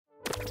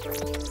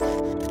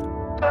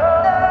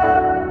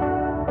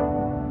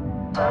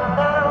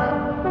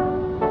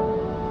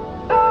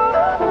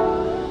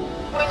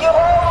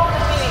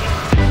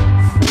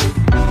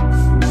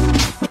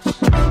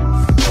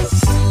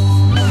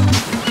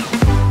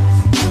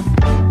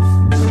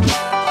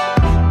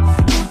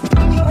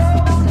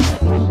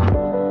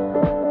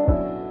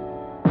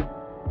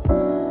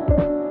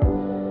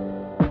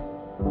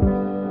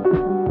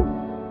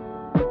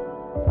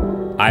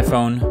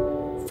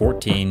iPhone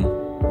 14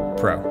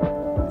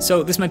 Pro.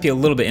 So this might be a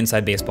little bit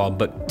inside baseball,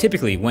 but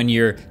typically when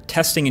you're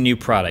testing a new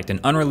product, an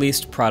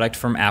unreleased product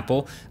from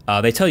Apple,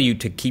 they tell you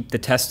to keep the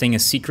testing a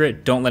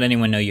secret. Don't let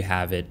anyone know you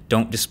have it.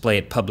 Don't display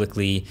it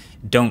publicly.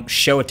 Don't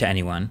show it to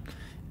anyone.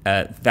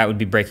 That would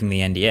be breaking the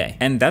NDA.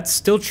 And that's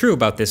still true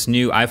about this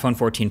new iPhone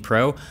 14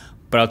 Pro.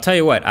 But I'll tell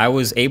you what, I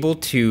was able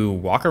to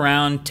walk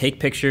around, take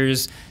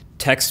pictures,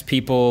 text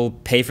people,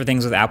 pay for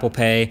things with Apple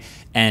Pay,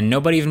 and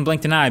nobody even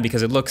blinked an eye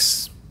because it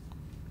looks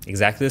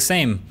exactly the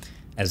same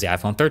as the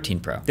iPhone 13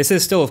 Pro. This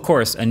is still, of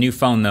course, a new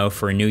phone though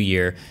for a new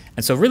year.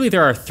 And so really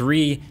there are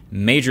three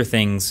major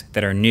things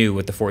that are new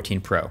with the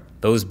 14 Pro.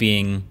 Those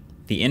being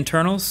the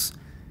internals,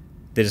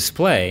 the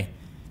display,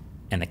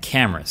 and the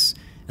cameras.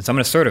 And so I'm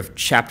gonna sort of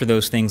chapter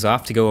those things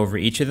off to go over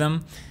each of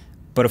them.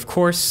 But of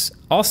course,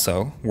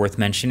 also worth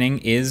mentioning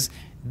is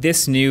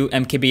this new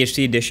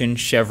MKBHD edition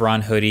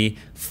Chevron hoodie,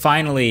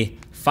 finally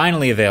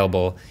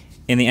available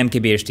in the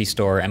MKBHD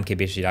store,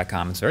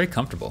 mkbhd.com. It's very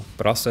comfortable,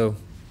 but also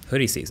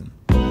hoodie season.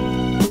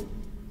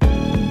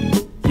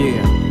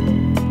 Yeah,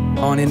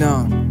 on and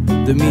on,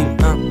 the mean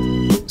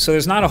So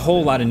there's not a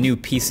whole lot of new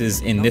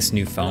pieces in this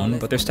new phone,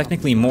 but there's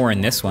technically more in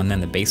this one than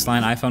the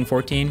baseline iPhone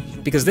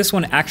 14, because this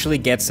one actually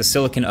gets a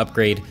silicon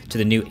upgrade to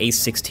the new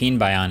A16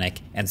 Bionic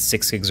and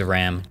 6 gigs of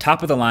RAM,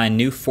 top of the line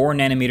new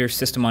 4nm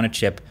system on a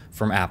chip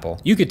from Apple.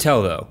 You could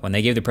tell though, when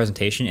they gave the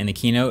presentation in the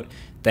keynote,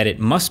 that it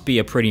must be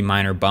a pretty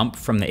minor bump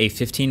from the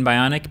A15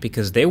 Bionic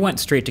because they went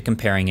straight to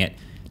comparing it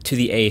to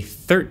the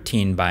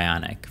A13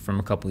 Bionic from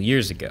a couple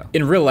years ago.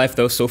 In real life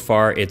though, so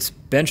far it's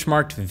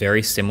benchmarked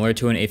very similar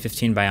to an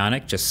A15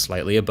 Bionic, just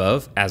slightly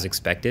above, as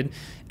expected.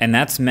 And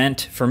that's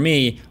meant, for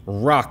me,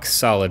 rock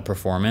solid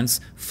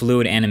performance,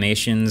 fluid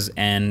animations,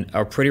 and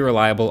a pretty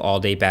reliable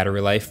all-day battery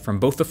life from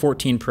both the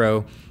 14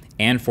 Pro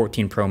and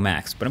 14 Pro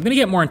Max. But I'm gonna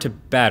get more into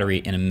battery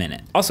in a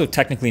minute. Also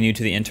technically new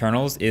to the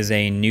internals is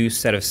a new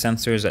set of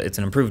sensors. It's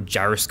an improved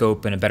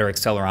gyroscope and a better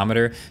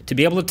accelerometer to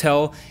be able to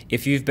tell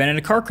if you've been in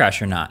a car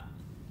crash or not.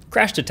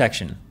 Crash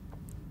detection.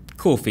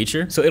 Cool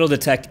feature. So it'll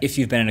detect if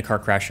you've been in a car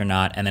crash or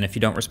not, and then if you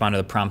don't respond to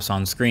the prompts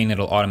on screen,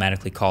 it'll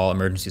automatically call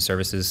emergency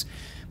services.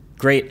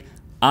 Great.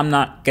 I'm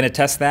not gonna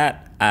test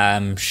that.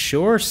 I'm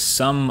sure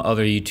some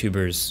other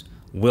YouTubers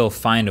will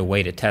find a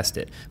way to test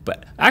it.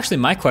 But actually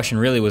my question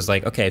really was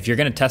like, okay, if you're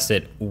gonna test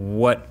it,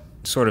 what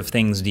sort of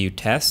things do you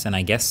test? And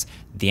I guess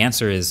the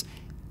answer is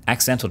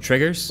accidental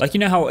triggers. Like, you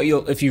know how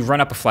if you run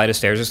up a flight of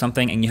stairs or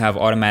something and you have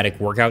automatic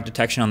workout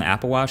detection on the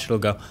Apple Watch, it'll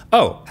go,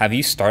 oh, have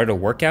you started a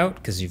workout?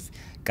 Because you've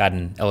got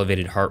an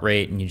elevated heart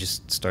rate and you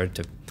just started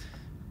to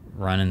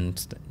run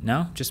and,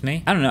 no, just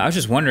me? I don't know, I was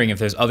just wondering if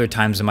there's other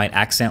times it might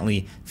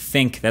accidentally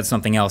think that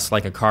something else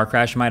like a car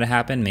crash might have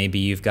happened. Maybe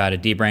you've got a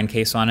D-brand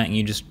case on it and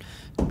you just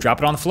drop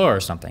it on the floor or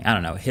something. I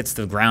don't know, it hits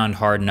the ground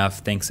hard enough,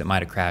 thinks it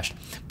might have crashed.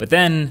 But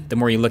then the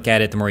more you look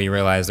at it, the more you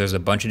realize there's a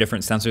bunch of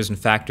different sensors and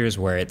factors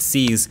where it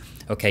sees,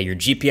 okay, your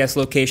GPS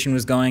location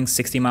was going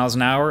 60 miles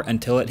an hour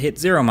until it hit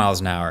 0 miles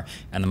an hour,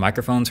 and the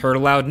microphones heard a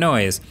loud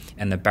noise,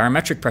 and the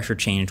barometric pressure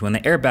changed when the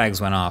airbags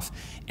went off,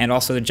 and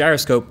also the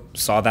gyroscope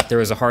saw that there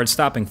was a hard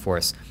stopping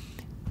force.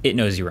 It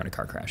knows you were in a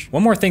car crash.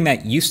 One more thing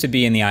that used to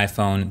be in the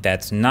iPhone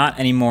that's not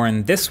anymore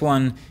in this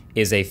one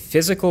is a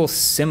physical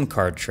SIM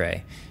card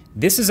tray.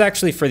 This is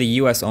actually for the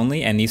US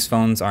only, and these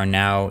phones are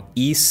now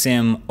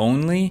eSIM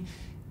only.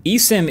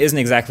 eSIM isn't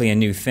exactly a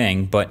new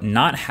thing, but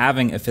not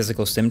having a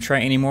physical SIM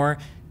tray anymore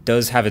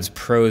does have its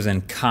pros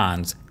and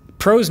cons.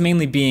 Pros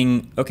mainly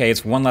being, okay,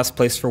 it's one less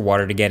place for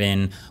water to get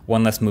in,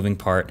 one less moving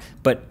part,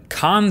 but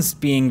cons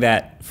being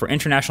that for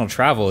international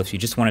travel, if you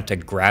just wanted to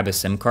grab a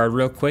SIM card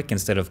real quick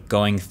instead of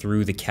going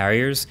through the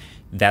carriers,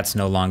 that's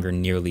no longer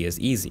nearly as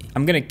easy.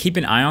 I'm gonna keep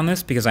an eye on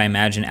this because I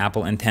imagine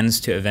Apple intends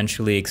to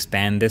eventually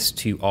expand this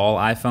to all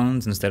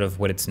iPhones instead of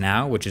what it's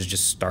now, which is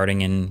just starting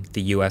in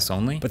the US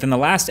only. But then the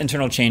last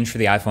internal change for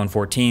the iPhone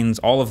 14s,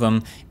 all of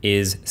them,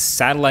 is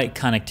satellite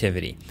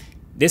connectivity.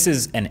 This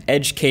is an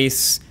edge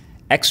case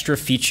extra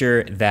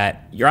feature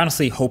that you're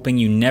honestly hoping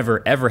you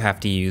never ever have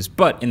to use,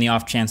 but in the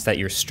off chance that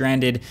you're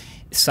stranded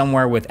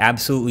somewhere with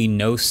absolutely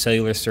no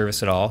cellular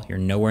service at all, you're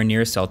nowhere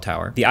near a cell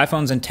tower, the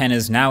iPhone's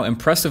antennas now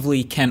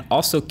impressively can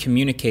also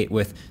communicate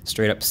with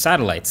straight up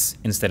satellites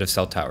instead of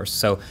cell towers.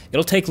 So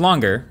it'll take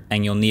longer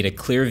and you'll need a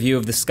clear view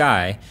of the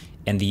sky,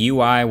 and the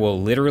UI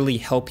will literally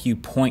help you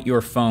point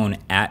your phone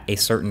at a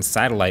certain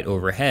satellite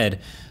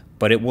overhead,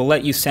 but it will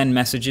let you send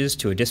messages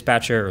to a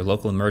dispatcher or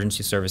local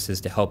emergency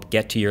services to help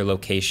get to your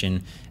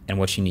location and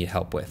what you need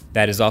help with.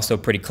 That is also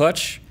pretty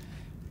clutch.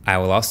 I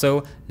will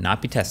also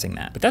not be testing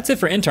that. But that's it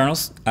for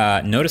internals.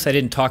 Notice I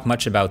didn't talk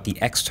much about the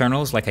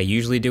externals like I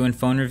usually do in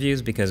phone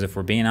reviews because if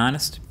we're being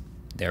honest,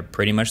 they're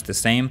pretty much the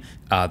same.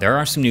 There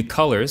are some new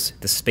colors,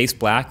 the space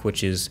black,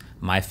 which is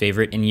my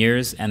favorite in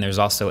years, and there's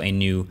also a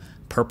new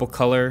purple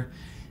color.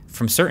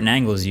 From certain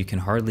angles, you can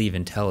hardly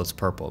even tell it's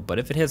purple, but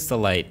if it hits the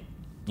light,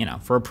 you know,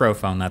 for a Pro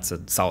phone, that's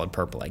a solid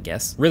purple, I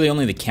guess. Really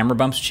only the camera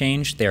bumps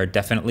changed. They are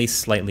definitely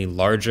slightly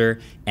larger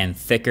and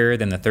thicker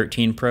than the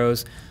 13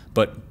 Pros,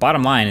 but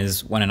bottom line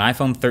is when an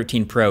iPhone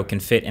 13 Pro can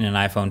fit in an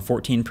iPhone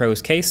 14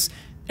 Pro's case,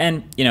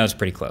 And, you know, it's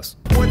pretty close.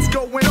 What's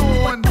going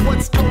on?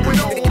 What's going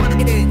on?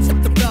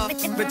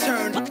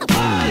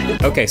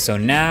 Okay, so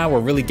now we're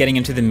really getting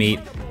into the meat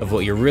of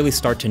what you really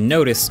start to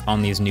notice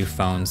on these new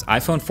phones.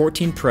 iPhone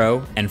 14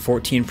 Pro and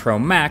 14 Pro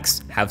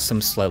Max have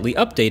some slightly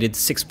updated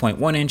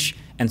 6.1-inch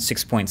and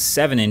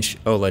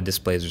 6.7-inch OLED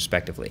displays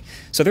respectively.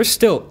 So they're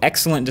still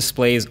excellent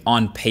displays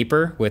on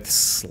paper with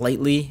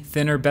slightly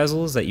thinner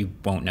bezels that you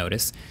won't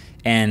notice,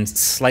 and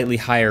slightly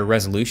higher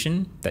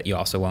resolution that you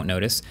also won't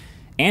notice,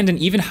 and an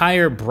even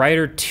higher,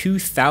 brighter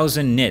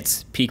 2000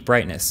 nits peak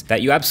brightness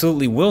that you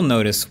absolutely will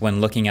notice when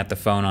looking at the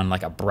phone on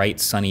like a bright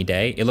sunny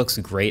day. It looks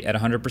great at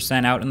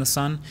 100% out in the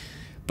sun.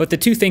 But the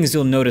two things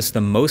you'll notice the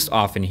most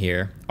often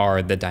here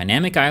are the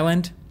dynamic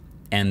island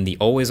and the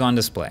always-on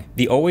display.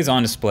 The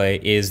always-on display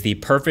is the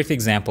perfect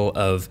example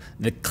of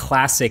the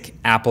classic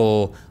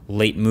Apple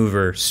late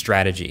mover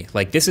strategy.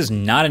 Like, this is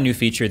not a new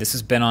feature. This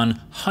has been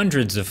on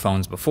hundreds of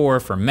phones before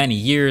for many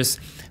years,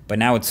 but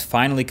now it's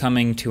finally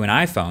coming to an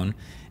iPhone.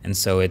 And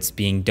so it's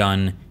being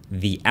done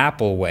the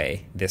Apple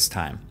way this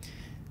time.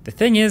 The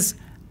thing is,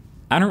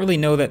 I don't really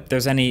know that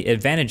there's any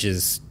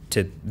advantages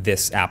to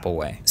this Apple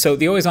way. So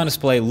the always-on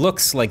display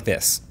looks like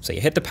this. So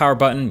you hit the power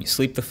button, you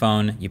sleep the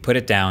phone, you put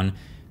it down,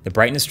 the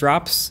brightness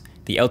drops,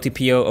 the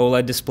LTPO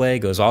OLED display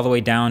goes all the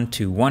way down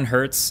to 1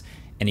 Hertz,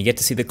 and you get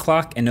to see the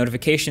clock and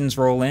notifications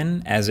roll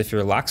in as if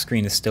your lock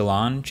screen is still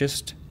on,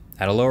 just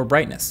at a lower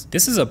brightness.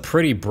 This is a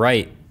pretty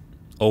bright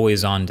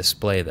always-on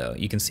display though.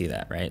 You can see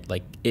that, right?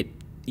 Like,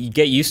 you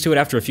get used to it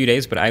after a few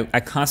days, but I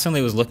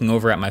constantly was looking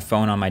over at my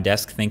phone on my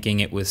desk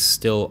thinking it was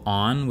still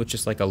on with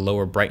just like a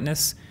lower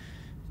brightness.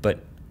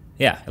 But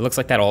yeah, it looks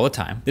like that all the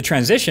time. The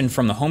transition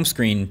from the home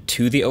screen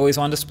to the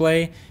always-on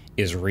display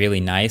is really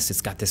nice.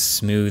 It's got this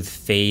smooth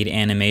fade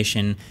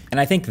animation,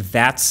 and I think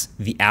that's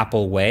the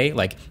Apple way.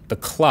 Like, the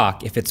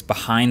clock, if it's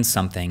behind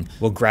something,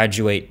 will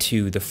graduate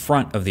to the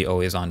front of the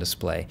always-on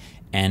display,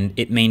 and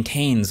it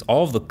maintains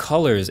all of the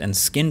colors and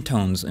skin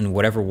tones in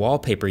whatever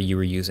wallpaper you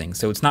were using.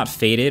 So it's not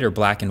faded or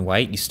black and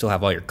white, you still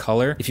have all your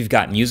color. If you've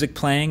got music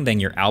playing, then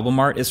your album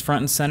art is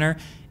front and center.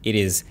 It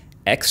is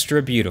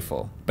extra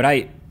beautiful. But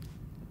I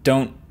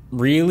don't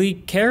really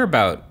care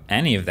about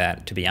any of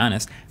that, to be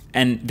honest.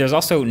 And there's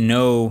also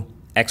no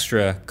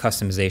extra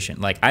customization.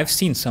 Like, I've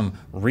seen some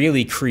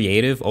really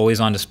creative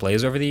always-on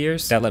displays over the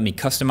years that let me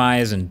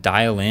customize and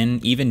dial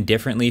in even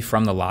differently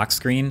from the lock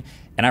screen,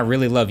 and I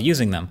really love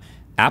using them.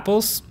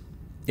 Apple's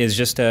is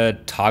just a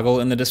toggle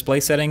in the display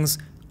settings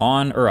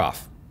on or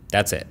off.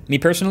 That's it. Me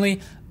personally,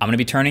 I'm gonna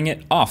be turning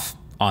it off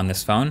on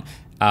this phone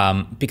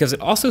because it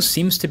also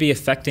seems to be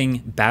affecting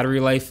battery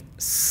life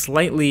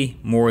slightly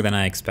more than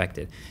I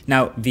expected.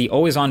 Now, the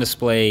always-on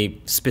display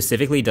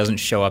specifically doesn't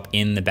show up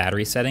in the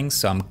battery settings,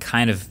 so I'm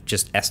kind of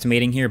just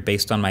estimating here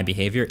based on my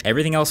behavior.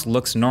 Everything else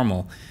looks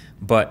normal,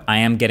 but I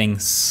am getting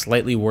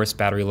slightly worse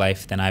battery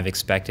life than I've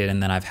expected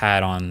and than I've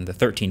had on the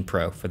 13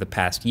 Pro for the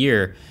past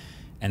year.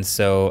 And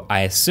so I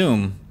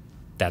assume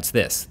that's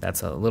this.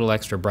 That's a little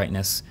extra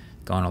brightness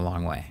going a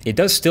long way. It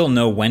does still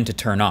know when to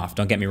turn off,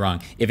 don't get me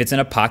wrong. If it's in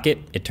a pocket,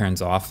 it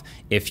turns off.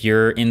 If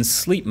you're in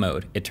sleep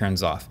mode, it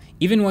turns off.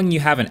 Even when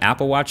you have an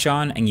Apple Watch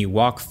on and you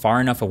walk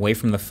far enough away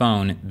from the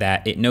phone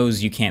that it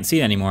knows you can't see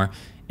it anymore,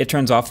 it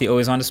turns off the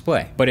always-on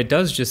display. But it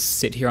does just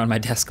sit here on my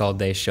desk all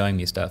day showing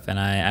me stuff, and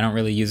I don't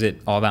really use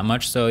it all that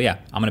much, so yeah,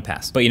 I'm gonna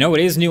pass. But you know what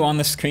is new on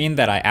the screen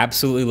that I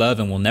absolutely love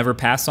and will never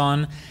pass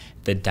on?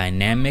 The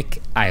dynamic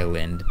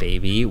island,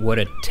 baby. What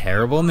a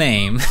terrible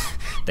name.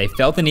 They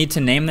felt the need to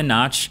name the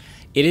notch.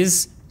 It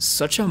is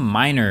such a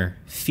minor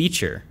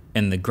feature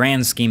in the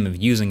grand scheme of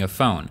using a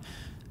phone,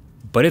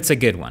 but it's a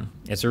good one.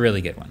 It's a really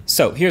good one.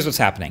 So here's what's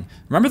happening.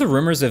 Remember the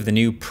rumors of the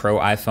new Pro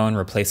iPhone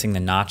replacing the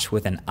notch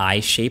with an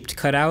eye-shaped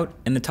cutout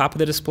in the top of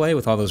the display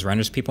with all those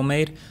renders people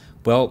made?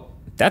 Well,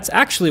 that's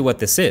actually what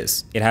this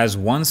is. It has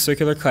one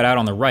circular cutout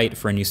on the right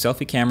for a new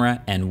selfie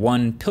camera and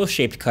one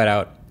pill-shaped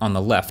cutout on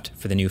the left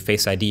for the new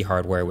Face ID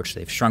hardware, which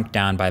they've shrunk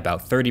down by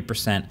about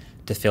 30%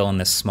 to fill in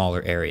this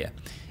smaller area.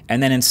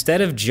 And then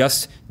instead of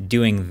just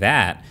doing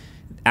that,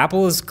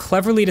 Apple has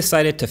cleverly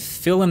decided to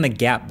fill in the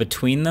gap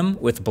between them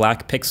with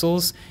black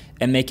pixels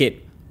and make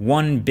it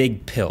one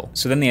big pill.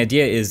 So then the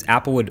idea is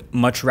Apple would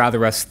much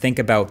rather us think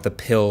about the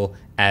pill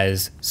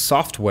as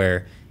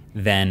software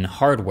than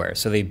hardware.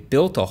 So they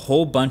built a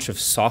whole bunch of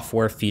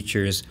software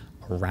features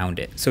around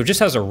it. So it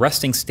just has a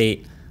resting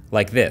state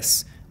like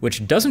this,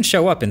 which doesn't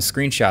show up in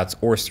screenshots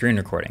or screen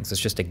recordings.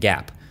 It's just a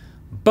gap.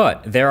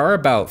 But there are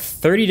about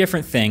 30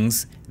 different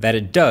things that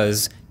it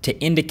does to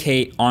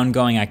indicate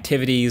ongoing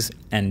activities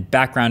and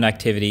background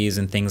activities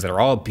and things that are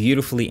all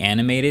beautifully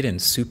animated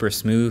and super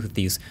smooth with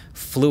these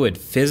fluid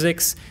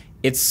physics.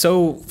 It's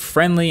so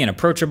friendly and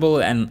approachable,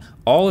 and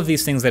all of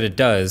these things that it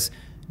does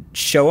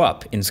show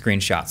up in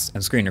screenshots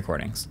and screen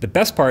recordings. The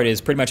best part is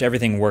pretty much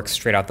everything works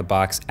straight out the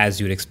box as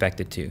you would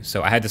expect it to.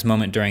 So I had this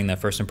moment during the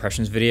first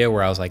impressions video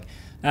where I was like,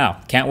 oh,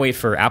 can't wait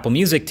for Apple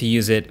Music to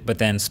use it, but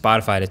then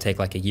Spotify to take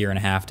like a year and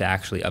a half to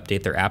actually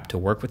update their app to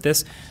work with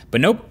this.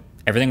 But nope,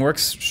 everything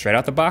works straight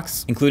out the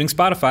box, including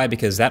Spotify,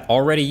 because that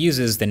already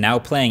uses the Now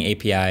Playing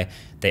API.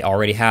 They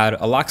already had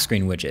a lock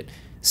screen widget.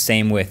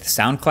 Same with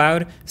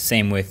SoundCloud,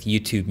 same with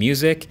YouTube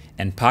Music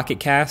and Pocket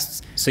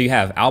Casts. So you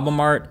have album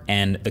art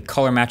and the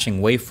color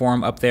matching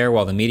waveform up there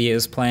while the media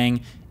is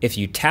playing. If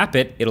you tap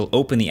it, it'll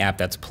open the app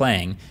that's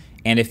playing.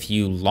 And if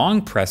you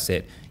long press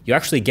it, you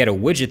actually get a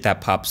widget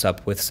that pops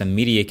up with some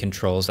media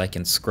controls like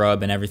in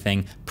Scrub and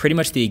everything, pretty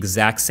much the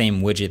exact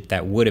same widget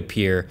that would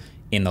appear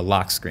in the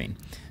lock screen.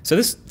 So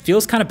this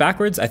feels kind of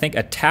backwards. I think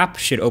a tap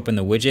should open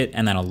the widget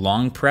and then a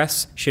long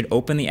press should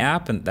open the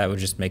app, and that would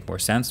just make more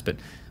sense, but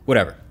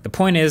whatever. The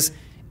point is,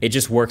 it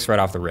just works right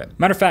off the rip.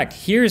 Matter of fact,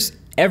 here's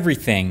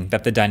everything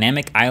that the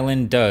dynamic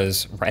island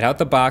does right out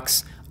the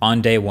box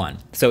on day one.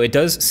 So it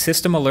does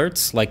system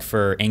alerts like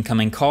for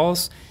incoming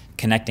calls,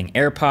 connecting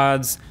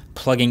AirPods,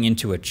 plugging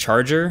into a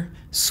charger,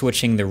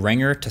 switching the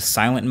ringer to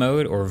silent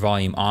mode or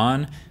volume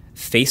on,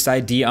 Face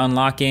ID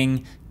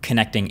unlocking,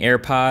 connecting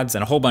AirPods,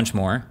 and a whole bunch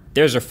more.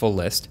 There's our full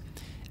list.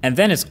 And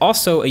then it's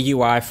also a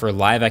UI for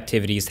live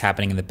activities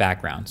happening in the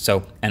background.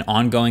 So an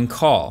ongoing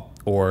call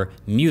or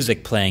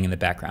music playing in the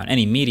background,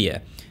 any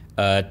media,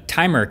 a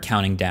timer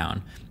counting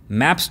down,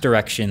 maps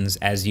directions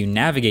as you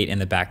navigate in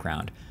the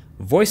background,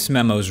 voice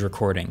memos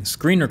recording,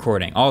 screen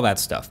recording, all that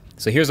stuff.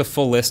 So here's a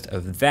full list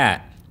of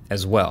that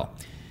as well.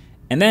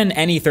 And then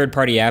any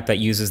third-party app that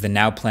uses the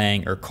Now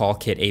Playing or Call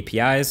Kit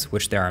APIs,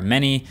 which there are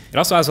many. It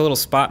also has a little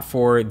spot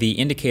for the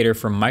indicator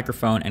for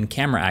microphone and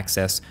camera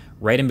access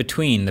right in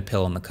between the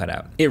pill and the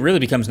cutout. It really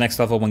becomes next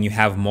level when you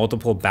have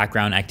multiple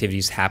background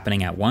activities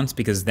happening at once,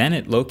 because then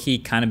it low-key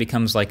kind of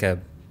becomes like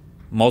a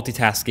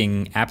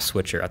multitasking app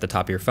switcher at the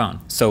top of your phone.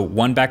 So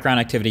one background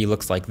activity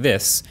looks like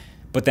this,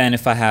 but then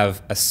if I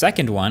have a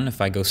second one,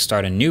 if I go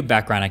start a new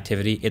background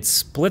activity, it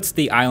splits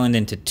the island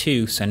into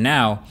two, so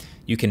now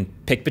you can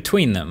pick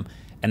between them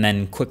and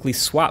then quickly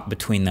swap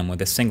between them with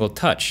a single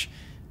touch.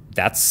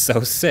 That's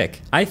so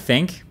sick. I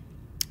think,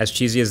 as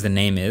cheesy as the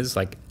name is,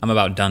 like I'm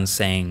about done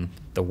saying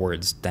the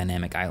words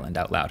dynamic island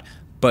out loud,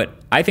 but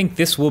I think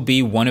this will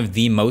be one of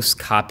the most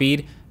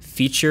copied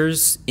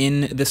features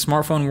in the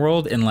smartphone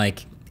world in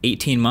like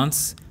 18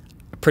 months.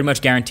 I pretty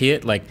much guarantee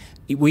it. Like,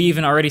 we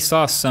even already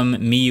saw some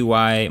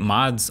MIUI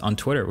mods on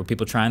Twitter with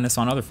people trying this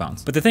on other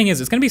phones. But the thing is,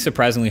 it's gonna be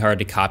surprisingly hard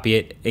to copy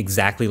it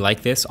exactly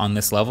like this on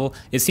this level.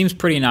 It seems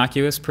pretty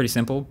innocuous, pretty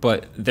simple,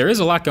 but there is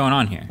a lot going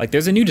on here. Like,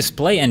 there's a new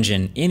display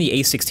engine in the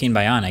A16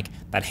 Bionic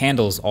that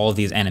handles all of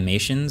these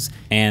animations,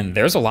 and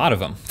there's a lot of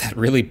them that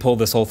really pull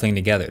this whole thing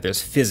together.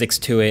 There's physics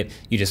to it.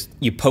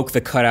 You poke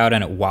the cutout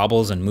and it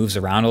wobbles and moves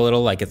around a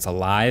little like it's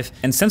alive.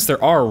 And since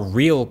there are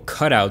real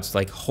cutouts,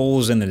 like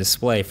holes in the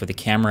display for the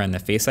camera and the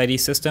Face ID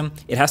system,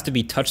 it has to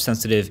be touch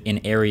sensitive in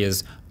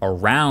areas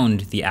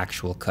around the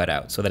actual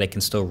cutout so that it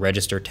can still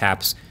register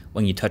taps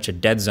when you touch a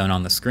dead zone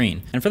on the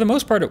screen. And for the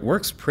most part, it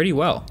works pretty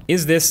well.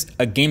 Is this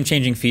a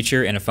game-changing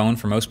feature in a phone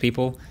for most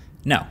people?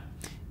 No.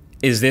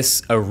 Is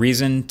this a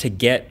reason to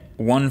get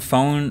one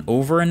phone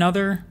over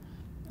another?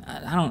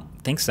 I don't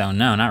think so,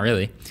 no, not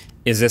really.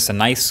 Is this a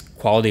nice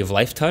quality of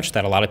life touch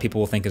that a lot of people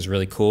will think is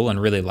really cool and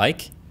really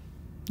like?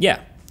 Yeah,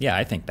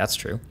 I think that's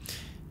true.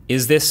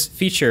 Is this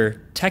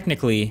feature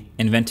technically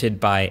invented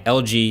by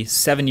LG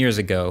 7 years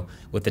ago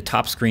with the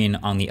top screen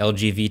on the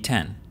LG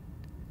V10?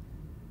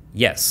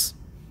 Yes,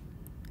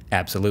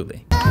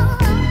 absolutely.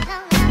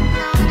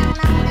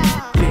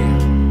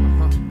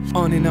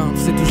 On and on,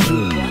 c'est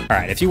toujours. All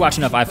right, if you watch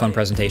enough iPhone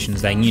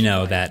presentations, then you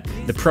know that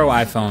the Pro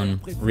iPhone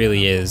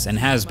really is and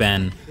has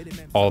been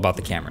all about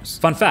the cameras.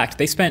 Fun fact,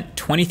 they spent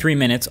 23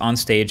 minutes on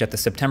stage at the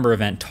September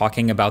event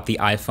talking about the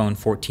iPhone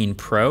 14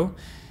 Pro,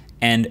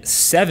 and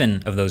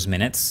 7 of those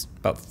minutes,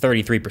 about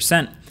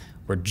 33%,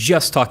 were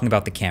just talking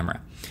about the camera.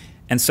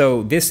 And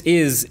so this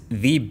is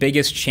the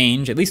biggest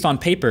change, at least on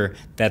paper,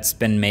 that's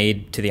been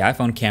made to the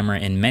iPhone camera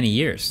in many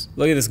years.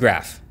 Look at this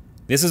graph.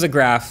 This is a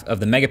graph of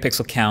the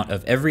megapixel count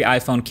of every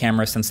iPhone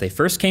camera since they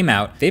first came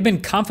out. They've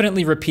been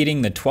confidently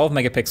repeating the 12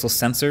 megapixel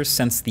sensor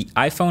since the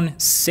iPhone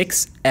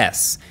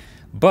 6S.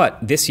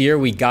 But this year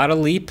we got a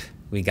leap.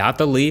 We got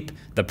the leap.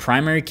 The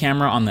primary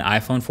camera on the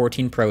iPhone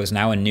 14 Pro is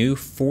now a new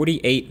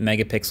 48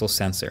 megapixel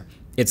sensor.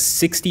 It's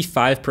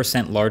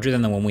 65% larger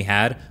than the one we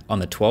had on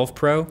the 12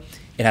 Pro.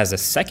 It has a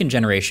second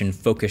generation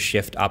focus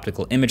shift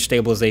optical image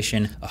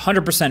stabilization,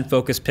 100%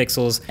 focus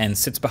pixels, and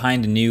sits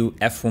behind a new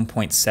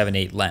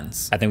f1.78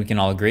 lens. I think we can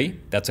all agree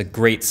that's a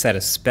great set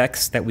of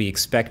specs that we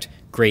expect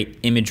great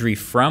imagery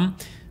from.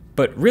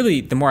 But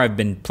really, the more I've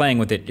been playing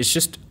with it, it's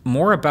just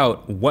more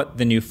about what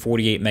the new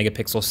 48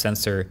 megapixel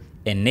sensor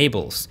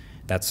enables.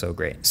 That's so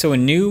great. So a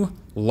new,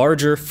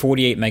 larger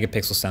 48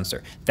 megapixel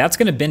sensor. That's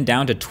gonna bend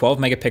down to 12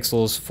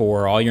 megapixels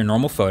for all your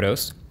normal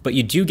photos, but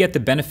you do get the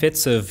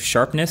benefits of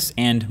sharpness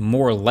and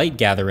more light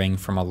gathering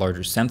from a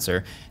larger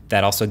sensor.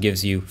 That also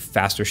gives you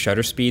faster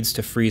shutter speeds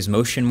to freeze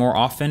motion more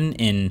often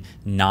in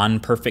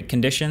non-perfect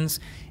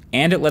conditions.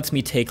 And it lets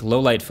me take low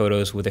light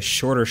photos with a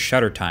shorter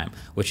shutter time,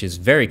 which is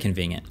very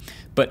convenient.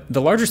 But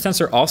the larger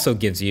sensor also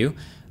gives you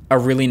a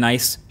really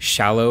nice,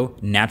 shallow,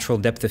 natural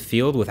depth of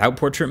field without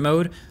portrait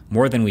mode,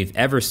 more than we've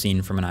ever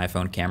seen from an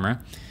iPhone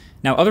camera.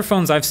 Now, other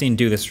phones I've seen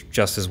do this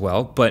just as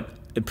well, but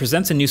it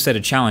presents a new set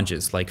of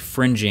challenges like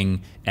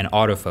fringing and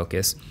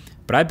autofocus.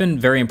 but I've been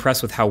very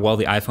impressed with how well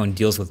the iPhone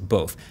deals with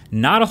both.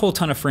 Not a whole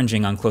ton of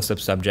fringing on close-up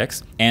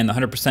subjects, and the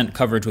 100%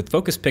 coverage with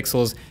focus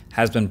pixels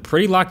has been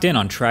pretty locked in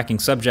on tracking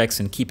subjects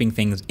and keeping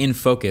things in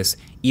focus,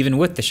 even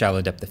with the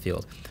shallow depth of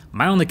field.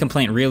 My only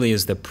complaint really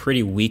is the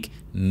pretty weak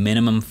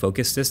minimum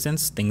focus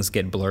distance. Things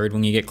get blurred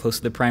when you get close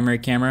to the primary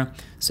camera,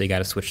 so you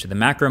gotta switch to the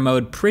macro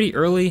mode pretty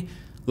early.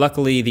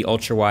 Luckily, the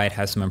ultra-wide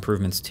has some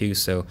improvements too,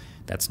 so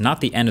that's not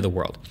the end of the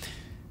world.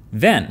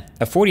 Then,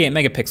 a 48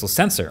 megapixel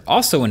sensor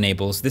also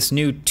enables this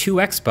new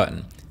 2x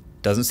button.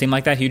 Doesn't seem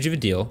like that huge of a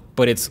deal,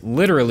 but it's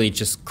literally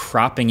just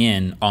cropping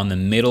in on the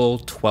middle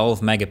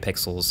 12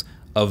 megapixels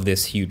of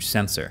this huge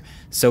sensor.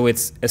 So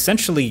it's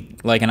essentially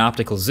like an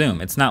optical zoom.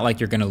 It's not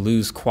like you're gonna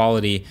lose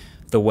quality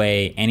the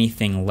way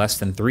anything less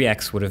than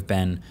 3x would have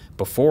been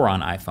before on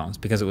iPhones,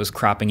 because it was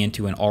cropping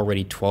into an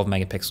already 12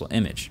 megapixel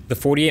image. The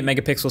 48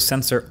 megapixel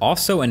sensor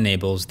also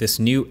enables this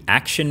new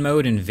action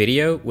mode in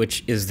video,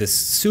 which is this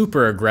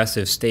super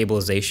aggressive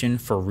stabilization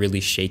for really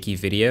shaky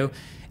video.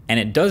 And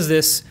it does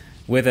this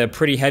with a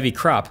pretty heavy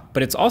crop,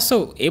 but it's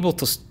also able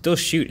to still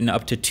shoot in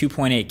up to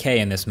 2.8K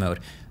in this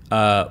mode.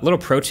 Little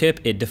pro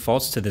tip, it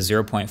defaults to the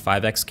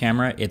 0.5x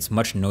camera. It's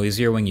much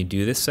noisier when you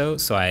do this so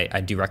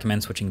I do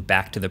recommend switching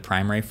back to the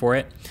primary for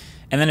it.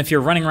 And then if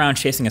you're running around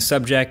chasing a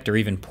subject or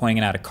even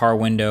pointing out a car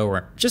window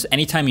or just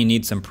anytime you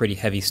need some pretty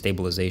heavy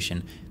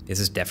stabilization, this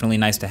is definitely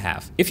nice to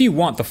have. If you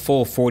want the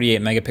full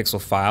 48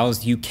 megapixel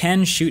files, you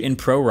can shoot in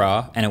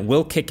ProRAW and it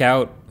will kick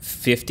out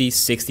 50,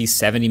 60,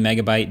 70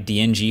 megabyte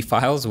DNG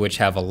files, which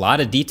have a lot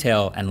of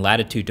detail and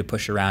latitude to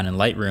push around in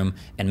Lightroom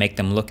and make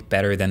them look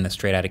better than the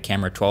straight out of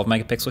camera 12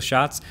 megapixel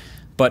shots.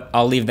 But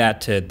I'll leave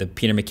that to the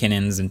Peter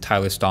McKinnons and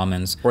Tyler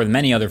Stallmans, or the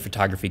many other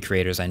photography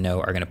creators I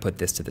know are gonna put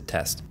this to the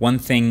test. One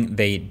thing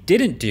they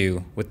didn't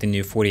do with the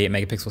new 48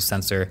 megapixel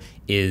sensor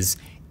is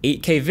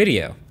 8K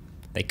video.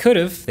 They could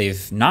have,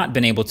 they've not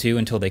been able to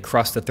until they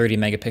crossed the 30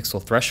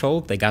 megapixel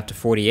threshold. They got to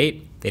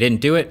 48, they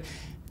didn't do it.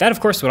 That, of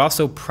course, would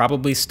also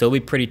probably still be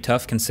pretty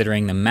tough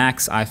considering the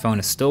max iPhone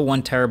is still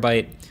 1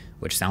 terabyte,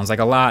 which sounds like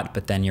a lot,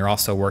 but then you're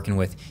also working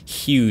with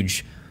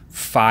huge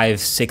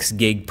 5-6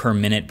 gig per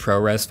minute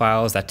ProRes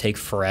files that take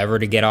forever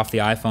to get off the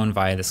iPhone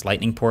via this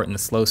Lightning port and the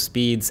slow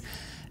speeds.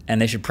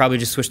 And they should probably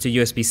just switch to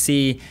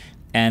USB-C,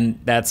 and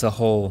that's a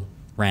whole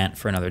rant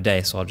for another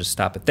day, so I'll just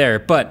stop it there.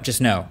 But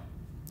just know,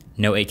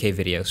 no 8K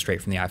video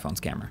straight from the iPhone's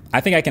camera. I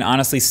think I can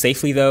honestly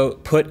safely though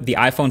put the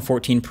iPhone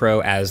 14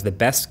 Pro as the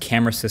best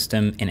camera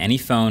system in any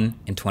phone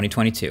in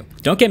 2022.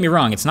 Don't get me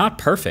wrong, it's not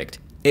perfect.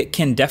 It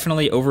can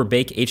definitely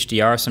overbake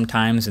HDR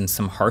sometimes in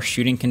some harsh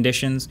shooting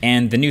conditions,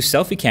 and the new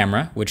selfie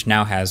camera, which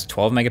now has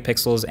 12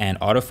 megapixels and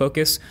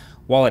autofocus,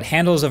 while it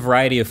handles a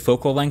variety of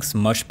focal lengths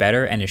much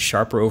better and is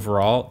sharper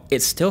overall,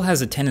 it still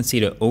has a tendency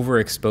to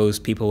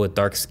overexpose people with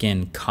dark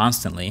skin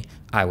constantly,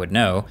 I would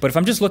know. But if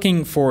I'm just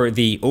looking for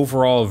the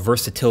overall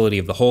versatility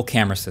of the whole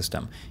camera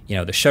system, you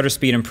know, the shutter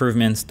speed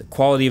improvements, the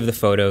quality of the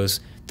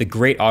photos, the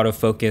great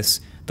autofocus,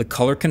 the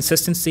color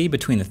consistency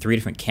between the 3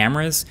 different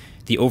cameras,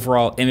 the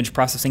overall image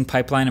processing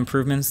pipeline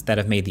improvements that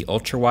have made the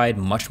ultra-wide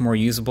much more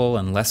usable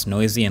and less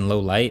noisy in low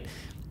light,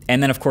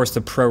 and then of course the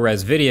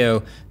ProRes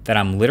video that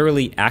I'm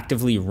literally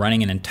actively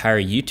running an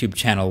entire YouTube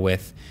channel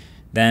with,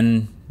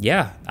 then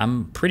yeah,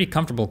 I'm pretty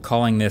comfortable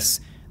calling this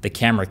the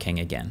Camera King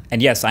again.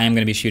 And yes, I am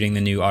going to be shooting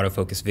the new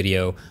autofocus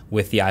video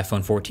with the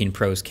iPhone 14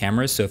 Pro's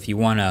cameras, so if you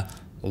want a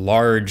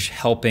large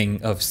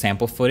helping of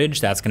sample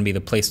footage, that's going to be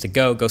the place to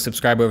go. Go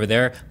subscribe over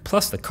there.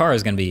 Plus the car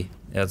is going to be,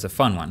 it's a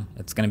fun one.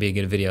 It's going to be a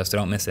good video, so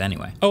don't miss it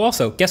anyway. Oh,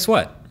 also, guess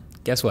what?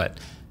 Guess what?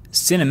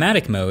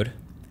 Cinematic mode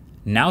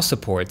now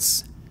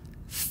supports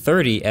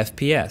 30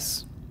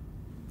 FPS.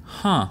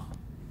 Huh.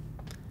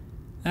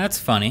 That's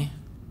funny.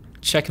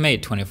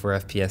 Checkmate 24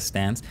 FPS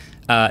stands.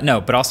 No,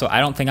 but also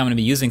I don't think I'm going to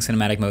be using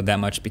cinematic mode that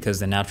much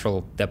because the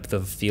natural depth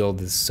of field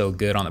is so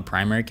good on the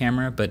primary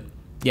camera, but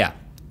yeah,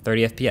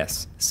 30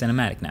 FPS,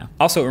 cinematic now.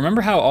 Also,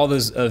 remember how all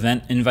those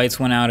event invites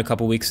went out a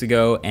couple weeks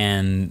ago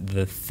and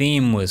the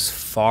theme was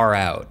far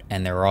out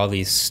and there were all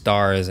these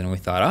stars and we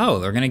thought, oh,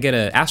 they're gonna get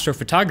an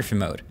astrophotography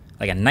mode,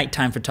 like a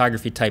nighttime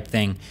photography type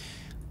thing.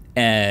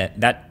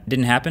 That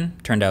didn't happen.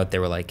 Turned out they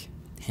were like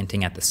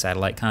hinting at the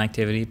satellite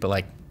connectivity, but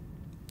like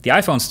the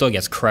iPhone still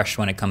gets crushed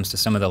when it comes to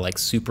some of the like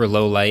super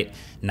low light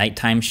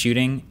nighttime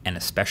shooting and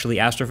especially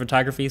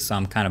astrophotography, so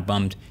I'm kind of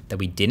bummed that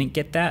we didn't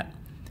get that.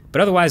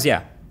 But otherwise,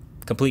 yeah,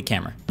 complete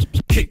camera.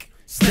 Kick,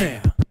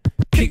 snare,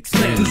 kick,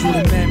 snare.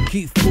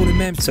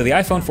 So the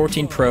iPhone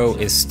 14 Pro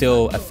is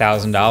still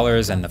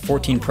 $1,000 and the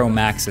 14 Pro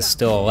Max is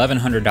still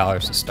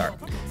 $1,100 to start.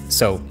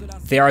 So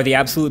they are the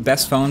absolute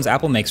best phones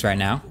Apple makes right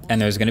now, and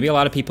there's going to be a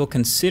lot of people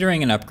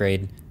considering an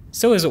upgrade.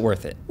 So is it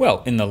worth it?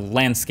 Well, in the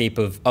landscape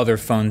of other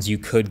phones you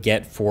could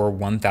get for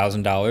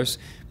 $1,000,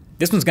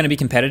 this one's going to be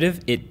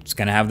competitive. It's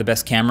going to have the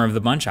best camera of the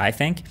bunch, I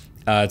think.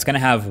 It's going to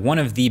have one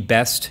of the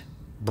best,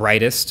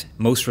 brightest,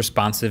 most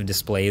responsive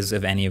displays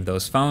of any of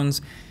those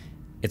phones.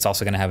 It's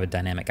also going to have a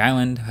dynamic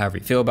island, however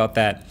you feel about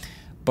that.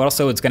 But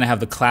also it's going to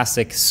have the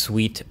classic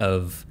suite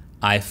of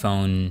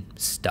iPhone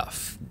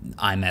stuff.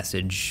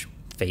 iMessage,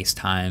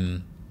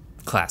 FaceTime,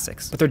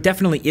 classics. But there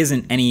definitely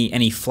isn't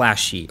any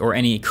flashy or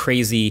any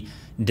crazy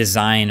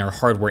design or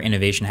hardware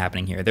innovation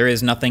happening here. There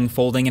is nothing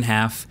folding in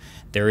half.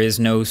 There is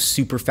no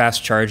super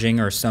fast charging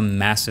or some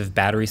massive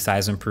battery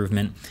size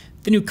improvement.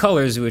 The new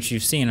colors, which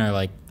you've seen, are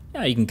like,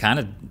 yeah, you can kind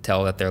of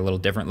tell that they're a little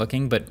different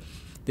looking, but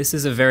this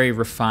is a very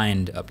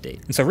refined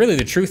update. And so really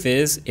the truth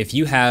is, if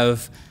you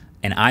have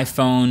an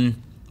iPhone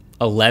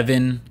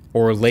 11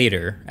 or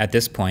later at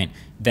this point,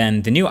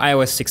 then the new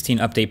iOS 16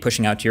 update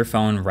pushing out to your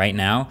phone right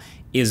now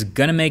is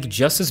gonna make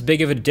just as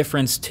big of a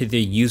difference to the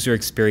user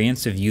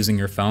experience of using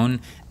your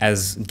phone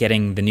as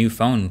getting the new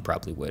phone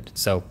probably would.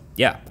 So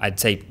yeah, I'd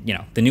say, you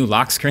know, the new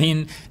lock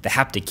screen, the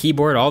haptic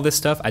keyboard, all this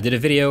stuff. I did a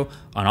video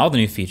on all the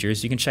new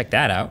features. You can check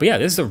that out. But yeah,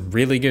 this is a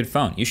really good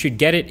phone. You should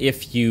get it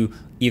if you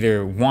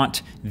either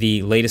want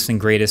the latest and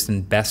greatest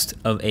and best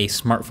of a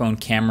smartphone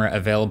camera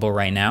available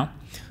right now,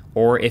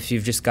 or if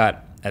you've just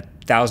got a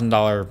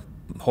 $1,000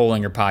 hole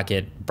in your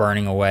pocket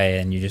burning away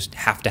and you just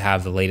have to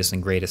have the latest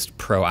and greatest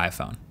Pro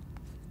iPhone.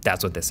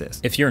 That's what this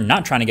is. If you're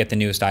not trying to get the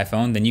newest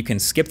iPhone, then you can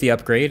skip the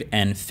upgrade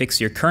and fix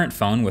your current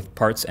phone with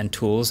parts and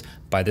tools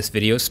by this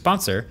video's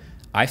sponsor,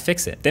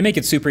 iFixit. They make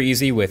it super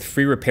easy with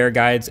free repair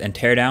guides and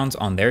teardowns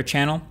on their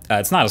channel.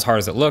 It's not as hard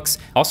as it looks.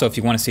 Also, if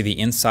you want to see the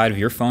inside of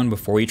your phone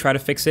before you try to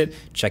fix it,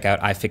 check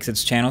out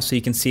iFixit's channel so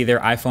you can see their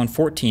iPhone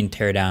 14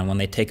 teardown when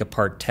they take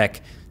apart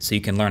tech so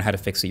you can learn how to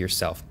fix it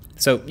yourself.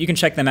 So you can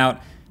check them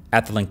out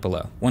at the link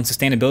below. One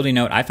sustainability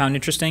note I found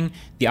interesting,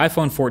 the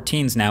iPhone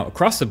 14s now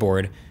across the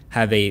board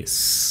have a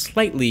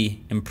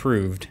slightly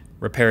improved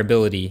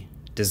repairability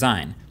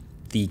design.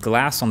 The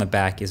glass on the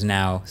back is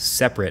now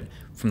separate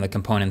from the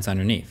components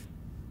underneath.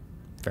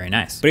 Very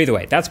nice. But either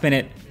way, that's been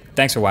it.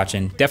 Thanks for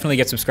watching. Definitely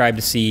get subscribed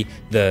to see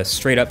the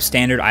straight up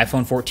standard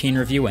iPhone 14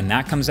 review when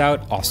that comes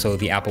out. Also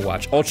the Apple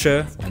Watch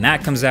Ultra when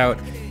that comes out.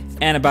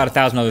 And about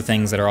 1,000 other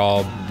things that are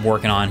all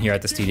working on here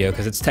at the studio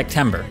because it's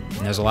Techtember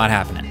and there's a lot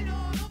happening.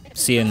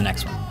 See you in the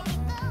next one.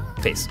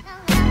 Peace.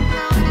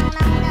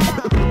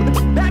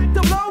 Back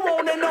to low.